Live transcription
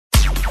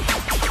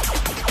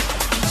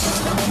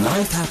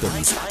Life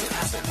Happens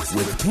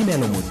with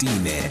Phemelo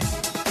Motene.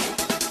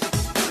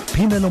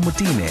 Phemelo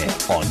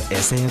Motene on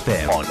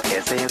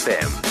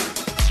SAFM.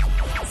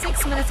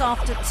 6 minutes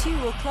after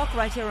 2 o'clock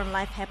right here on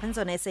Life Happens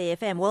on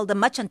SAFM. Well, the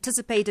much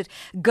anticipated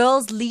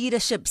Girls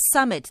Leadership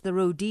Summit, the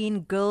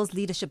ROEDEAN Girls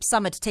Leadership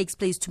Summit, takes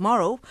place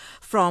tomorrow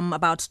from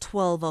about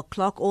 12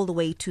 o'clock all the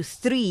way to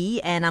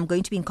 3. And I'm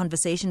going to be in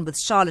conversation with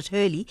Charlotte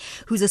HULLEY,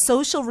 who's a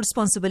social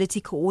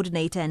responsibility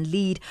coordinator and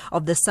lead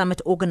of the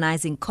Summit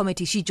Organising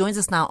Committee. She joins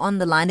us now on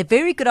the line. A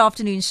very good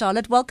afternoon,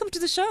 Charlotte. Welcome to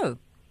the show.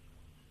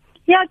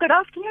 Yeah, good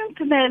afternoon,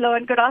 Phemelo,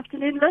 and good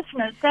afternoon,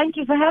 listeners. Thank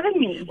you for having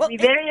me. Well, we're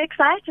very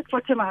excited for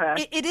tomorrow.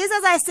 It is,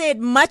 as I said,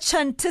 much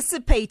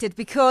anticipated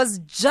because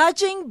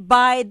judging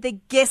by the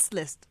guest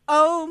list,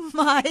 oh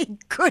my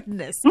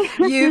goodness,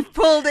 you've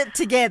pulled it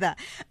together.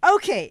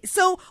 Okay,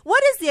 so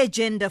what is the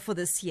agenda for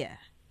this year?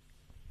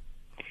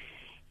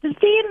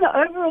 The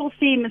overall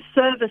theme is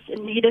service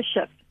and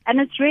leadership, and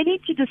it's really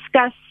to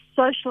discuss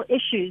social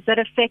issues that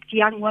affect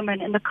young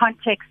women in the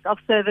context of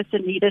service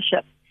and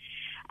leadership.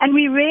 And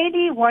we're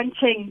really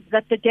wanting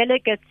that the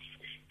delegates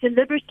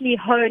deliberately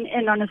hone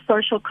in on a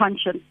social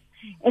conscience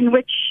in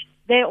which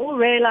they all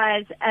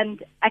realize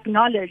and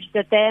acknowledge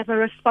that they have a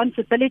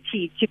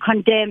responsibility to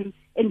condemn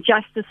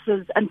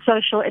injustices and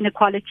social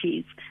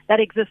inequalities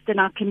that exist in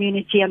our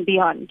community and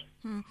beyond.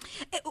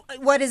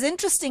 What is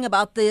interesting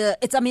about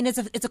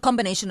it's a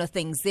combination of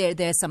things.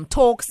 There's some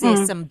talks,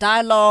 there's some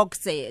dialogues,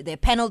 there are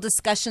panel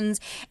discussions,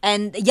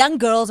 and young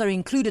girls are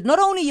included. Not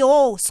only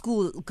your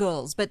school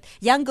girls, but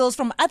young girls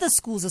from other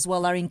schools as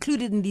well are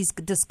included in these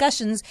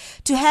discussions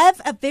to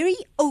have a very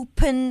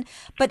open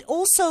but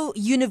also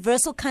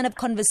universal kind of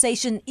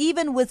conversation,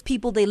 even with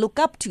people they look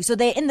up to. So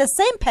they're in the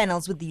same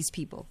panels with these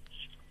people.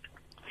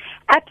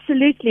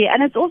 Absolutely.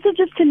 And it's also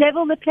just to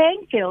level the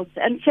playing fields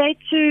and say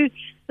to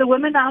the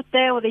women out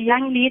there or the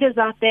young leaders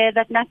out there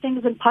that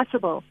nothing's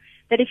impossible.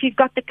 That if you've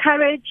got the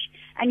courage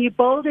and you're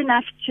bold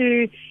enough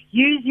to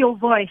use your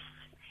voice,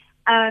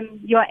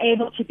 you're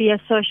able to be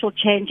a social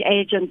change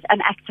agent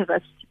and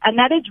activist. And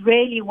that is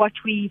really what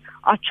we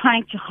are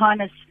trying to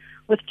harness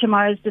with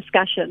tomorrow's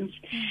discussions.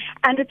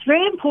 And it's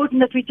very important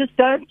that we just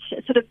don't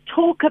sort of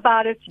talk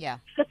about it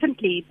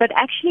flippantly, but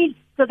actually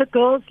so the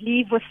girls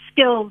leave with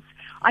skills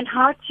on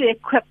how to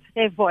equip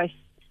their voice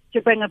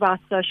to bring about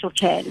social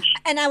change.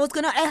 And I was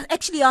going to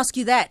actually ask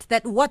you that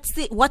what's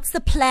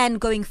the plan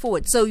going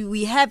forward? So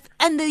we have,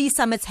 and these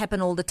summits happen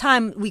all the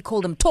time, we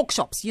call them talk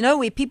shops,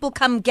 where people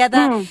come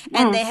gather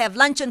and they have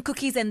lunch and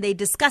cookies and they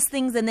discuss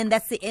things, and then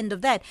that's the end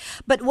of that.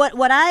 But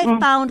what I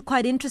found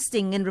quite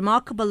interesting and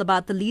remarkable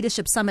about the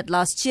Leadership Summit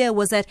last year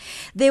was that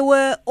there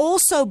were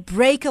also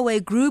breakaway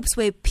groups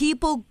where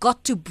people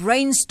got to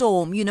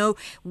brainstorm,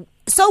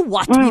 so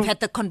what? We've had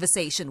the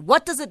conversation.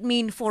 What does it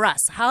mean for us?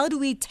 How do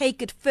we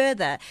take it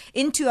further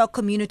into our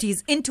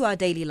communities, into our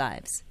daily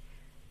lives?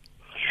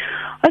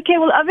 Okay,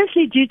 well,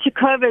 obviously due to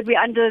COVID, we're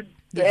under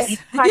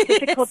quite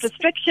difficult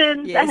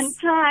restrictions and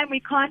time.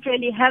 We can't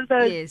really have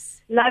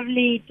those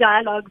lovely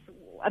dialogues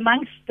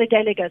amongst the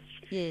delegates.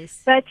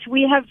 Yes. But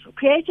we have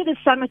created a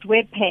summit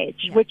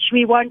webpage, which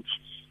we want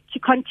to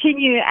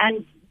continue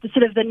and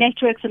the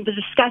networks and the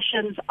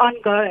discussions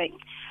ongoing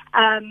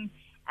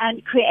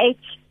and create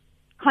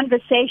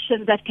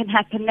conversations that can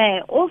happen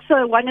there.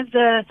 Also, one of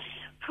the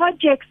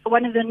projects,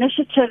 one of the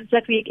initiatives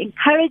that we're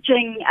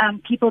encouraging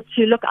people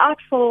to look out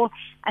for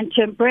and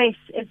to embrace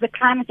is the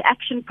Climate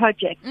Action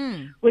Project,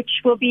 which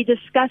will be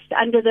discussed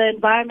under the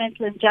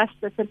Environmental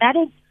Injustice. And that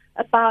is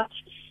about,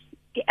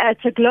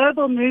 it's a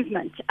global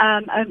movement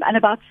and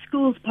about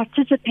schools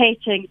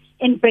participating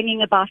in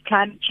bringing about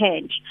climate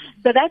change.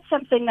 So that's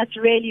something that's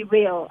really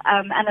real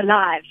and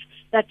alive,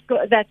 that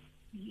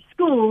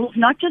schools,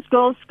 not just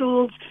girls'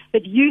 schools,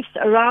 but youth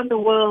around the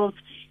world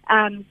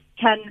can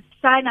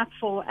sign up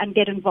for and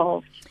get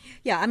involved.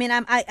 Yeah, I mean,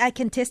 I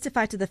can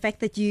testify to the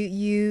fact that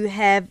you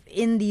have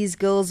in these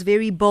girls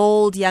very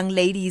bold young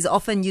ladies.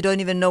 Often you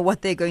don't even know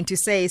what they're going to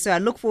say. So I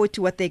look forward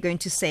to what they're going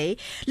to say.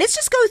 Let's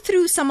just go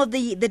through some of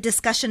the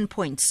discussion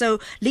points. So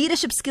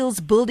leadership skills,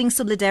 building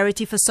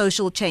solidarity for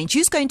social change.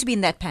 Who's going to be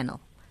in that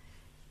panel?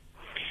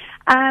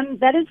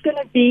 That is going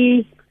to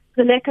be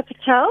Zuleka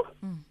Patel.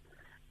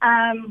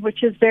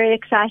 Which is very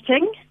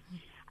exciting.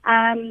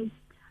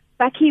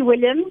 Becky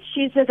Williams,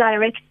 she's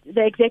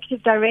the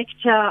executive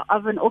director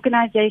of an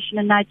organization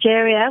in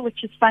Nigeria,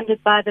 which is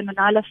funded by the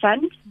Manala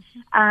Fund,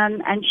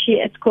 and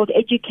it's called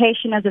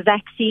Education as a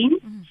Vaccine.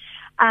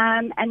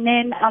 And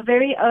then our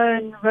very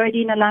own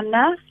ROEDEAN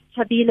alumna,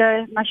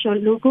 Tabila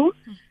Masholugu,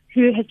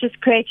 who has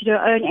just created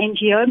her own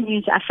NGO,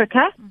 Muse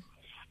Africa.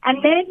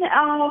 And then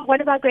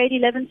one of our grade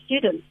 11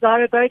 students,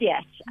 Zara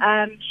Godiat,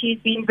 she's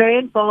been very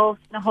involved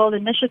in a whole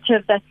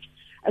initiative that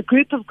a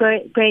group of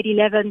grade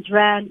 11s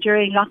ran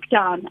during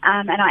lockdown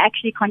and are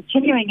actually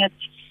continuing it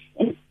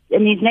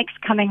in these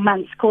next coming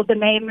months, called the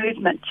May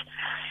Movement.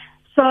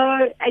 So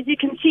as you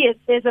can see,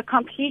 there's a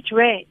complete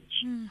range.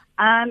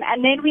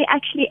 And then we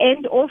actually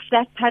end off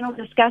that panel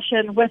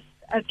discussion with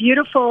a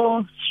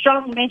beautiful,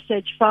 strong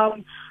message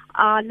from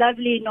our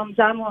lovely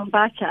Nomzamo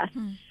Mbata,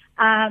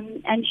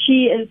 And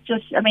she is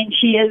just,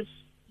 she is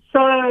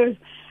so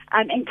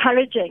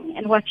encouraging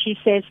in what she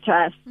says to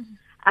us.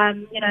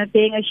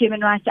 Being a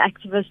human rights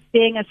activist,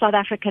 being a South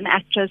African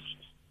actress,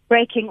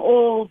 breaking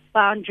all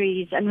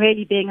boundaries, and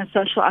really being a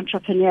social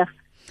entrepreneur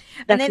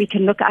that we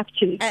can look up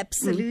to.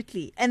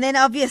 Absolutely. And then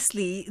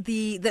obviously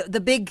the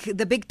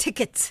big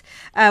ticket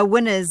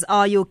winners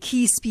are your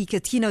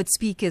keynote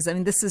speakers.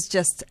 This is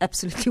just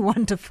absolutely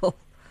wonderful.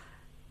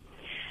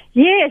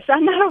 Yes, I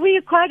know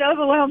we're quite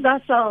overwhelmed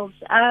ourselves.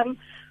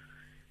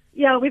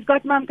 We've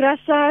got Mam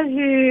Grasa,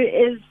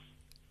 who is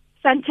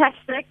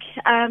fantastic,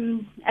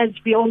 as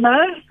we all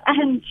know,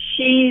 and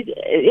she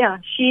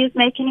is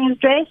making an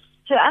address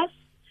to us.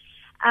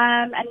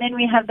 And then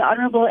we have the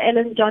Honourable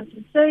Ellen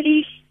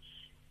Johnson-Sirleaf,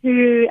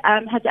 who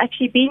has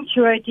actually been to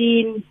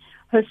ROEDEAN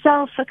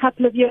herself a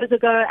couple of years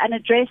ago and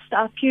addressed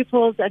our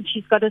pupils, and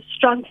she's got a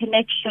strong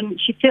connection.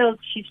 She feels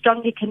she's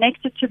strongly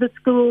connected to the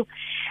school.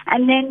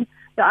 And then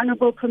the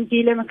Honourable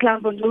Kumdile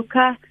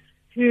Mklambo-Luka,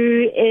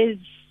 who is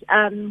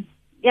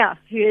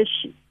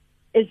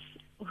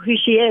who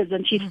she is,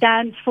 and she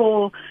stands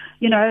for,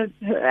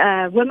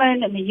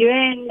 women in the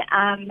UN,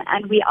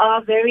 and we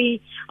are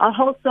our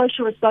whole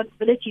social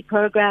responsibility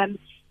program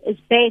is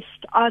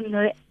based on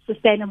the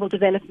Sustainable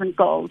Development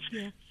Goals.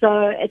 Yeah.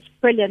 So it's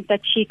brilliant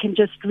that she can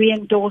just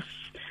re-endorse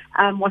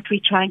what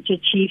we're trying to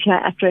achieve here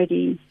at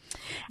ROEDEAN.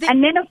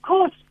 And then, of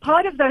course,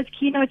 part of those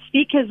keynote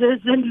speakers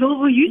is the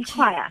Louisville Youth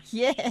Choir.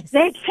 Yes.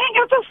 They sing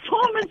a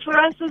performance for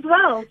us as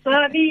well. So,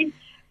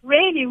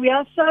 really, we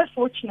are so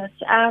fortunate.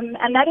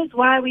 And that is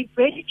why we've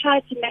really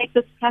tried to make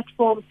this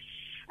platform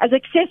as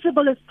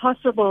accessible as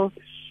possible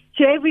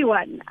to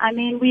everyone.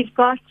 We've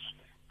got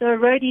the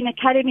ROEDEAN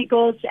Academy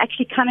Girls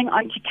actually coming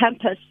onto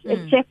campus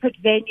in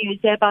separate venues.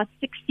 There are about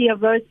 60 of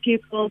those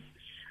pupils.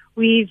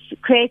 We've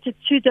created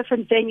 2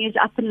 different venues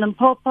up in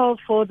Limpopo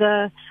for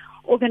the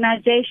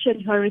organization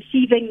who are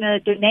receiving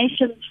the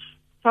donations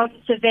from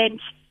this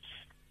event.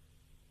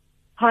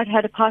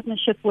 Had a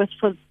partnership with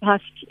for the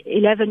past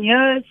 11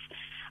 years.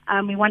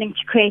 We're wanting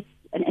to create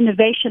an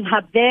innovation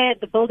hub there.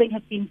 The building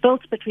has been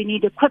built, but we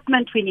need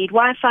equipment, we need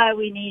Wi-Fi,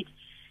 we need,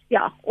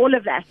 all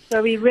of that.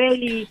 So we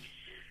really,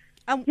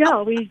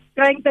 we're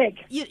going big.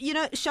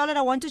 Charlotte,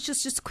 I want to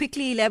just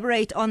quickly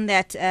elaborate on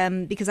that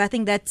because I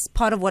think that's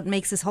part of what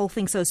makes this whole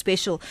thing so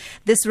special.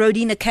 This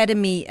ROEDEAN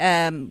Academy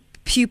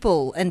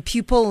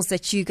pupils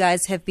that you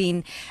guys have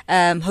been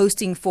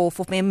hosting for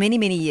many,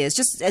 many years.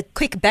 Just a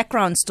quick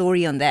background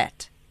story on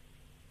that.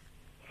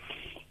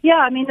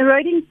 Yeah, the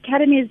ROEDEAN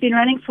Academy has been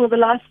running for the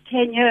last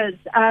 10 years,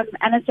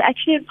 and it's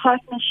actually in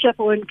partnership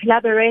or in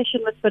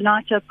collaboration with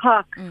Banato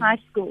Park High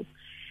School.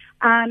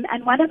 And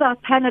one of our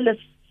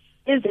panelists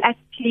is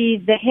actually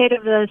the head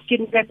of the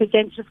Student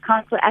Representatives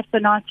Council at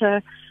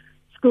Banato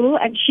School,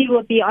 and she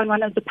will be on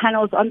one of the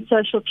panels on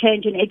social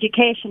change in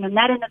education, and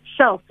that in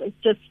itself is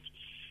just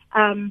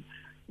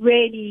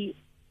really,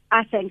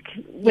 I think,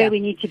 where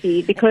we need to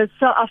be, because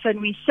so often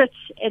we sit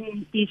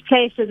in these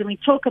places and we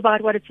talk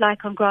about what it's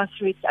like on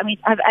grassroots.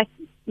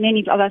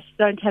 Many of us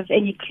don't have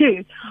any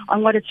clue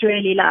on what it's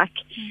really like.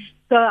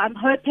 So I'm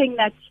hoping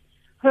that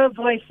her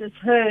voice is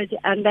heard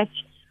and that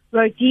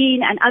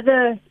ROEDEAN and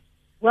other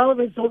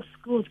well-resourced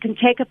schools can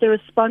take up the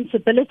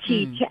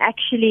responsibility to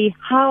actually,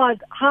 how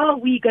are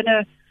we going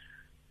to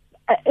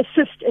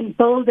assist in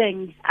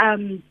building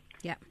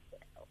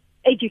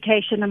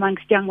education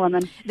amongst young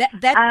women.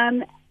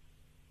 And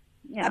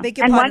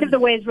one of the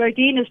ways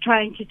ROEDEAN is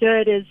trying to do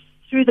it is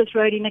through this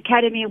ROEDEAN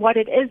Academy. What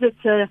it is,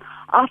 it's an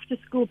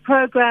after-school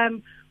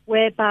program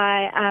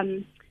whereby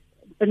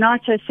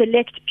Banato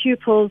select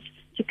pupils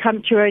to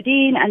come to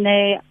ROEDEAN, and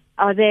they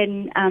are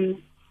then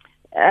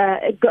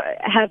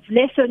have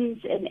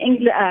lessons in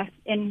English,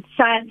 in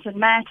science and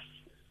maths,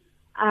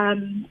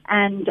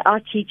 and our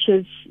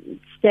teachers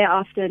stay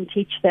after and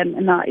teach them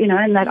in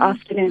that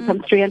afternoon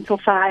from 3 until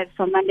 5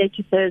 from Monday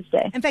to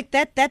Thursday. In fact,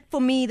 that for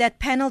me, that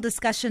panel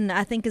discussion,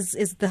 I think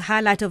is the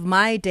highlight of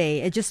my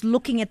day. Just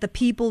looking at the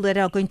people that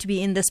are going to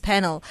be in this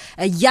panel,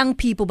 young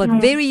people, but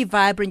very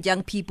vibrant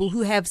young people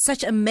who have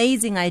such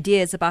amazing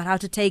ideas about how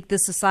to take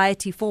this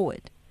society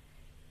forward.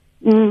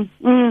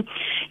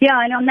 Yeah,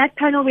 and on that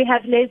panel we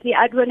have Leslie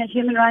Adwin, a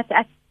human rights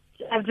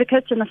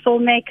advocate and a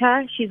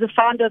filmmaker. She's the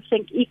founder of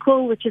Think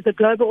Equal, which is a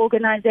global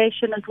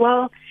organization as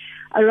well,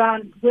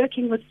 around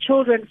working with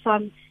children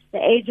from the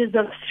ages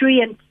of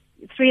 3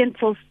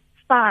 until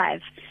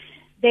 5.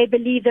 They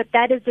believe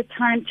that is the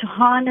time to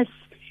harness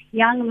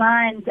young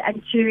minds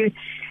and to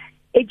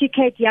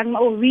educate young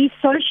or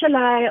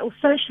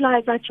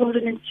socialize our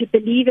children into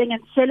believing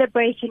and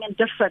celebrating in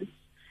difference.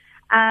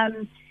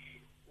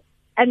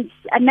 And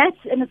that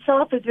in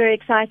itself is very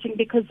exciting,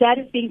 because that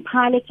is being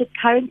piloted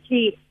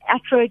currently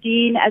at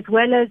ROEDEAN as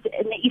well as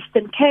in the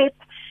Eastern Cape.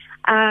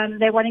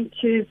 They're wanting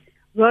to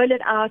roll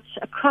it out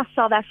across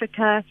South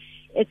Africa.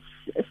 It's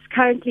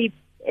currently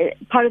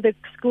part of the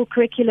school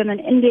curriculum in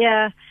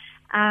India,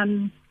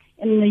 in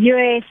the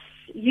US,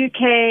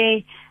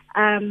 UK.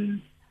 I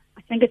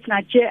think it's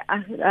Nigeria.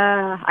 I'm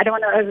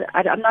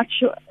not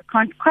sure. I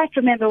can't quite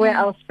remember where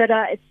else, but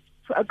it's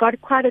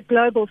got quite a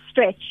global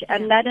stretch,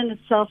 and that in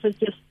itself is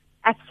just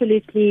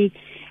absolutely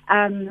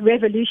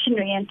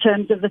revolutionary in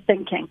terms of the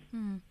thinking.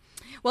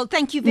 Well,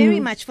 thank you very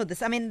much for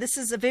this. I mean, this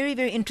is a very,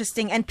 very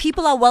interesting, and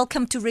people are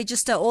welcome to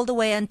register all the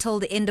way until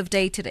the end of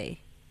day today.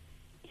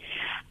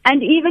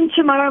 And even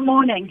tomorrow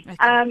morning.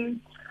 Okay.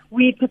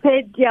 We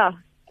prepared,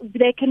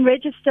 they can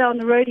register on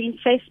the ROEDEAN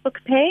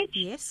Facebook page.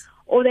 Yes.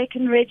 Or they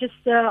can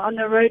register on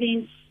the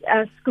ROEDEAN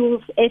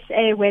Schools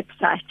SA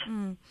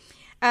website.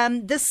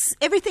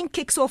 Everything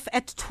kicks off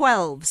at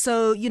 12.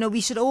 So,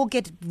 we should all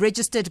get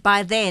registered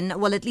by then.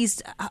 Well, at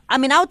least, I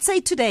would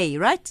say today,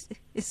 right?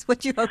 Is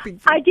what you're hoping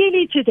for.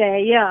 Ideally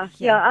today, yeah.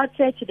 I'd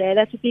say today.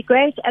 That would be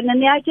great. And then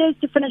the idea is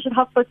to finish at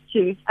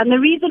 2:30. And the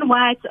reason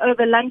why it's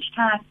over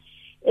lunchtime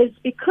is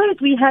because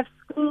we have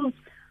schools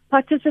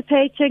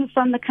participating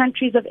from the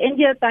countries of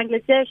India,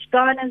 Bangladesh,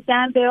 Ghana,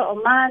 Zambia,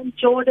 Oman,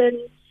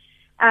 Jordan,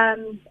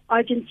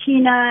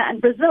 Argentina,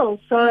 and Brazil.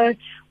 So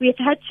we've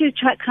had to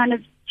kind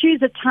of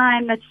choose a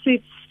time that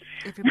suits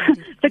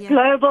the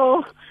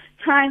global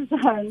time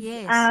zone.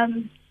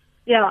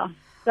 Yes.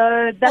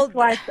 So that's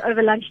why it's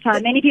over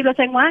lunchtime. Many people are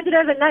saying, why is it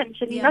over lunch?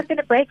 And you're not going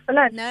to break for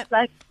lunch. No.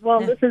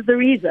 This is the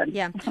reason.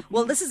 Yeah.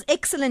 Well, this is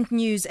excellent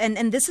news.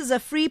 And this is a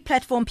free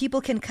platform. People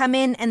can come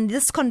in. And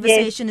this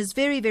conversation is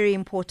very, very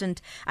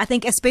important. I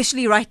think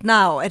especially right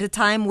now at a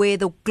time where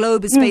the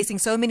globe is facing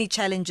so many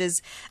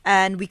challenges.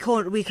 And we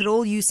could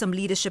all use some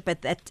leadership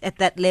at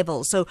that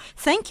level. So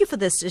thank you for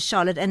this,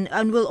 Charlotte.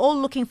 And we're all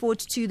looking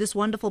forward to this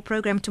wonderful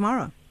program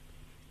tomorrow.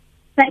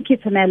 Thank you,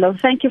 Pamela.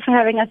 Thank you for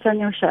having us on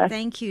your show.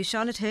 Thank you.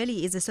 Charlotte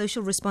Hurley is a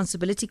Social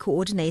Responsibility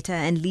Coordinator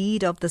and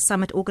lead of the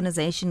Summit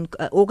Organising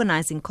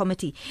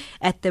Committee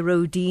at the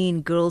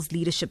ROEDEAN Girls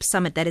Leadership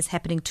Summit. That is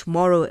happening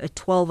tomorrow at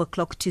 12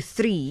 o'clock to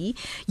 3.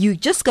 You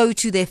just go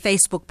to their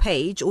Facebook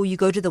page or you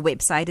go to the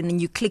website and then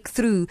you click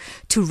through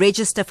to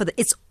register for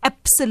it's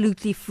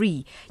absolutely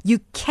free.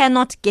 You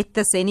cannot get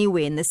this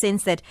anywhere, in the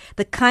sense that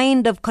the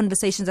kind of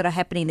conversations that are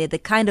happening there, the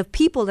kind of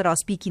people that are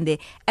speaking there,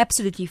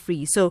 absolutely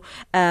free. So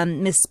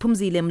Ms.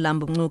 Phumzile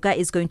Mlambo-Ngcuka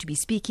is going to be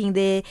speaking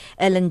there.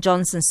 Ellen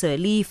Johnson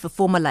Sirleaf, a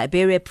former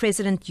Liberia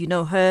president, you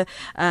know her.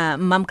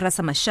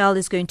 Mamkrasa Mashal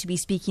is going to be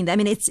speaking there. I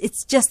mean,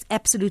 it's just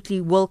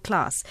absolutely world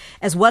class,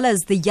 as well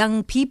as the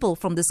young people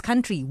from this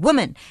country,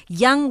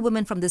 young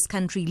women from this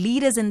country,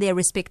 leaders in their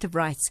respective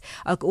rights,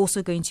 are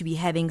also going to be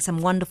having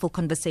some wonderful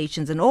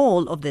conversations. And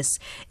all of this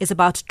is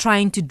about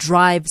trying to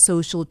drive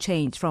social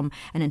change from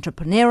an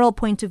entrepreneurial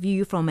point of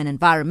view, from an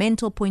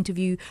environmental point of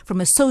view, from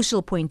a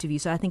social point of view.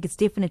 So I think it's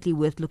definitely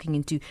worth looking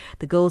into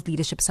the Girls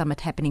Leadership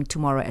Summit happening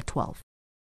tomorrow at 12.